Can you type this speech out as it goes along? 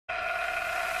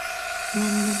When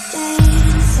the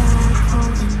days are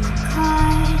cold and the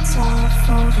cards all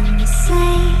fold in the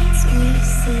slates, we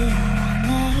see how I'm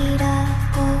made of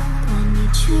gold. When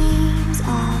your dreams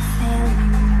all fail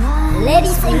in the months.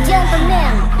 Ladies and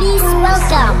gentlemen, please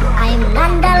welcome, I'm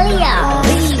Nandalia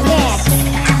Remix.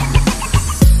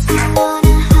 I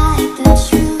wanna hide the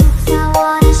truth, I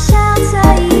wanna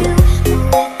shelter you, but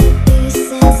with the beast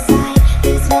inside,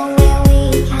 there's nowhere we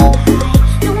can hide.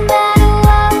 No matter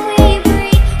what we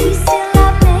breathe, we still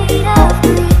are made of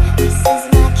greed. This is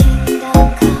my kingdom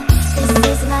come, this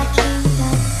is my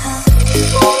kingdom come.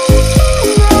 When you feel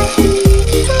my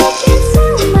heat, look into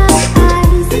my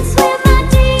eyes, it's where my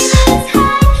demons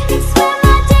hide, it's where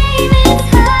my demons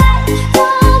hide.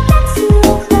 Don't get too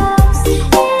close, it's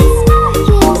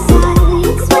dark inside,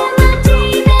 it's where my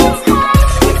demons hide,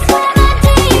 it's where my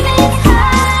demons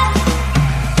hide.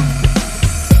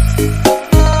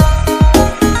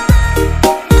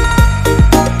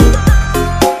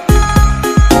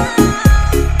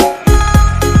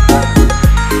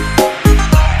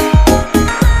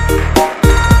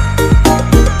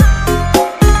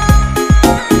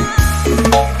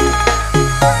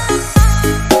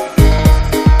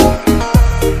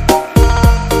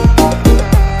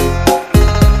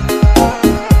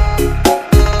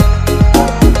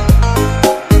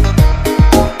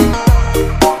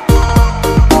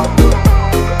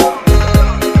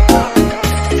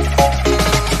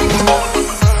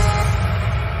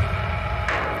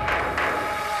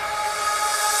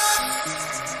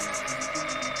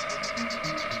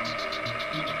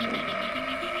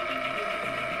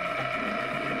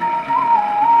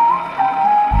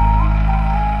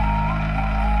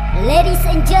 Ladies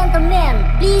and gentlemen,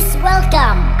 please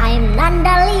welcome, I'm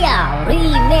Nandalia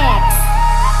Remix.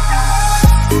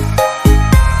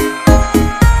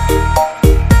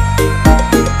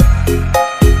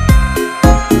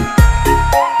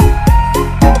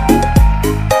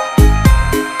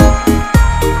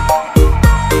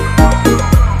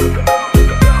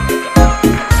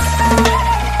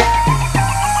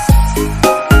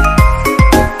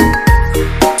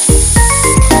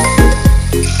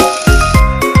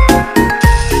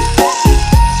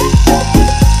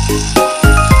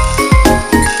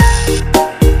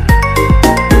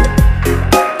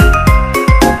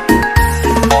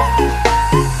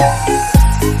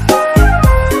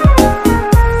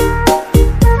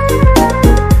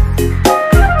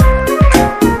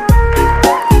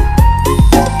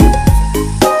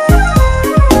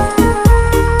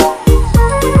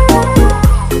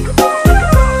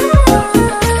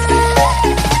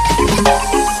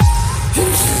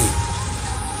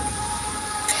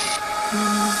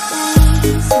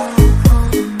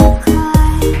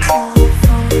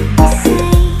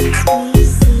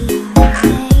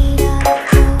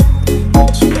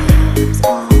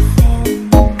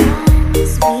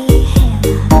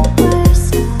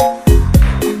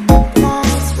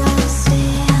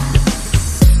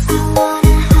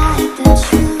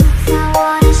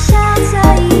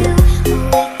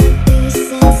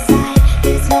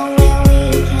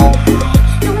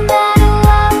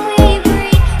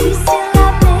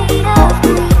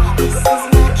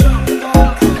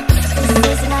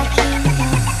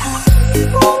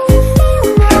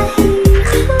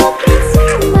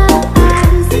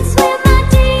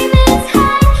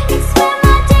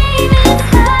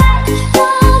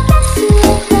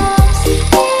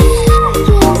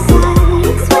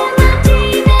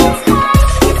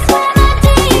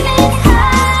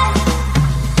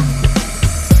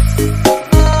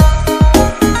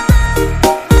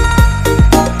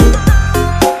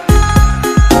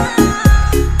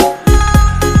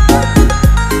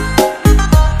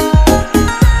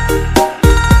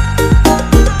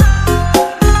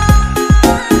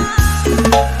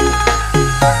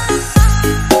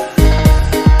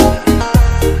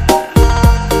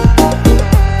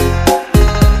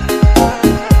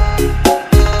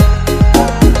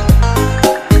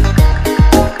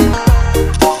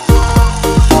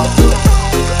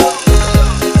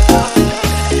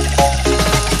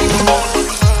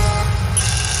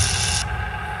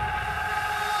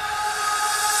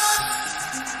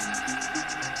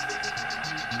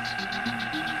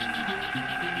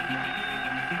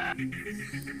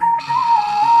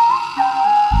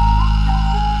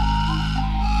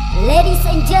 Ladies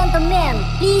and gentlemen,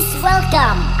 please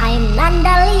welcome, I'm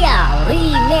Nandalia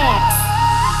Remix.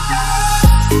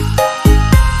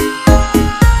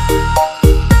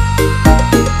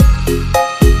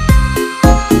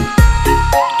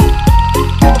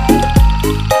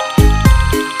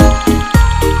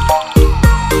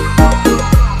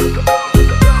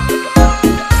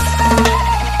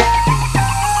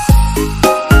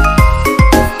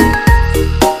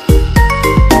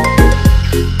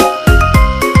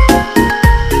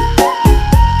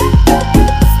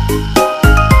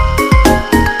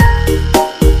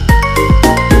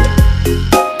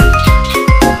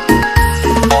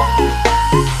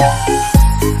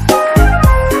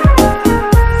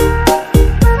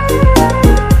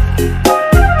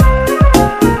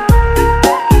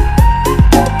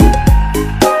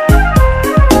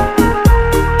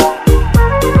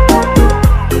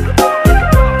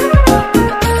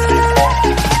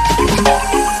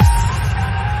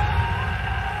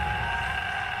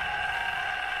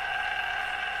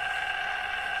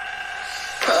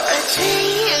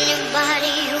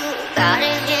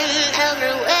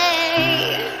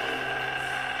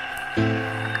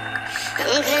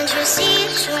 Can't you see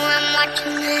it's true? I'm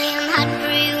watching, I am hot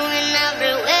for you in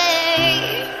every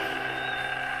way.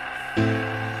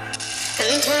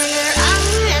 And turn around,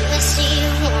 let me see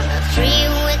you. Wanna free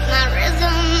you with my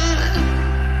rhythm.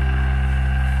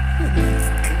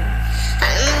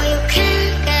 I know you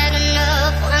can't get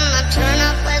enough when I turn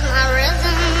up with my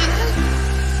rhythm.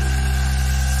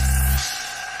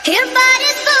 Your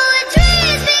body's poetry,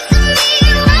 speak to me.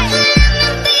 Why you let me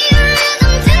be your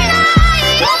rhythm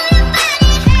tonight? Move your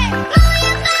body, move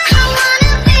your body. I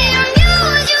wanna be your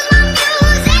muse, use my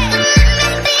music to let me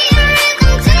be your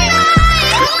rhythm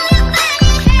tonight. Move your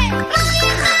body, move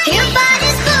your body. Your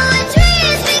body's poetry,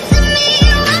 speak to me.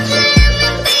 Why you let me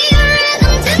be your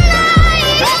rhythm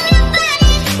tonight? Move your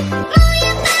body, move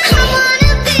your body. I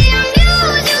wanna be your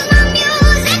muse, use my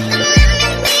music to let me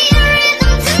be your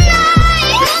rhythm tonight.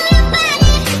 Move your body,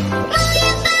 move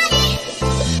your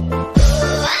body.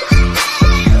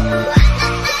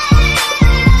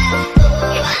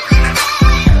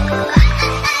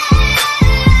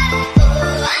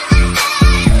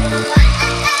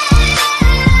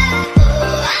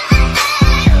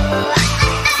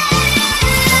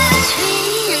 Poetry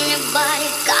in your body,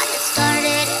 got it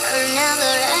started, it'll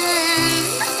never end.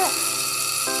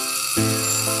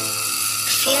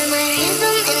 Feel my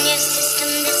rhythm in your system,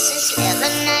 this is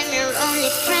heaven, I'm your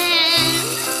only friend.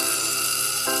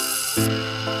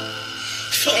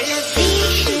 Feel the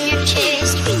beat in your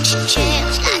chest, reach your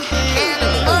chest like an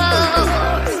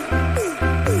animal.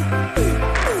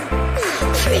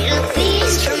 Free the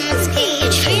beast from its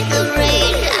cage, free the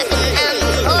rain like an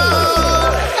animal.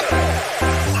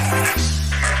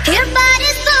 Your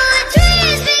body's poetry,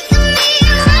 speak to me.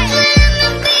 Why you let me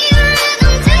be your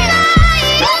rhythm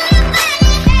tonight? Move your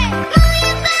body, move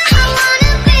your body. I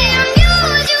wanna be your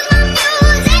muse, use my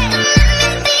music to let me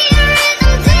be your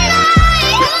rhythm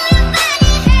tonight. Move your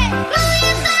body, move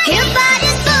your body. Your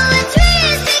body's poetry,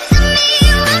 speak to me.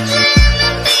 Why you let me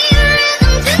be your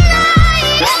rhythm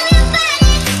tonight? Move your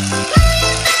body, move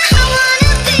your body. I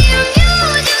wanna be your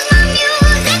muse, use my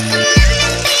music to let me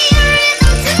be your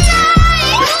rhythm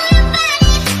tonight. Move your body,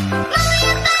 move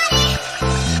your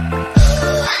body.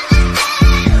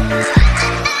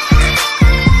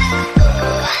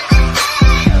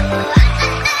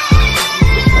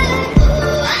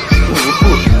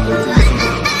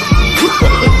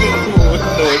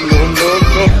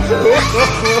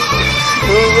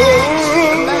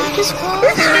 Body's poetry,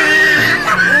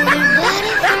 move your body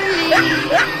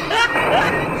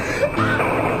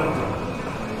for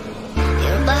me.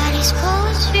 Your body's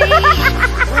poetry,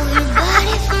 move your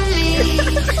body for me.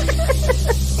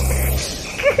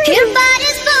 Your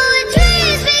body's poetry,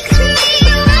 speak to me.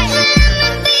 Why you let me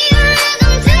be your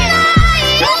rhythm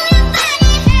tonight? Move your body,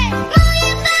 move your body.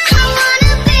 I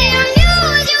wanna be your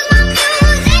muse, use my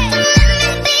music to let me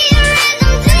be your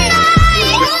rhythm tonight.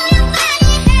 Move your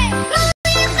body, move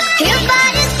your body. Your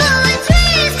body's poetry,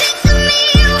 speak to me.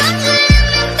 Why you let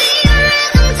me be your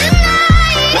rhythm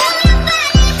tonight? Move your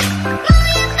body, move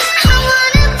your body. I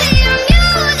wanna be your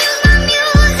muse, use my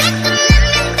music to let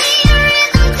me be your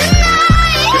rhythm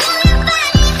tonight. Move your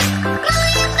body,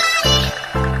 move your body.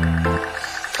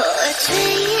 Poetry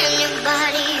in your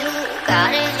body, you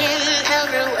got it in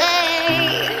every way.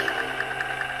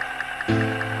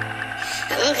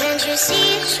 And can't you see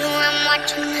it's true? I'm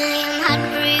watching, I am hot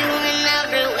for you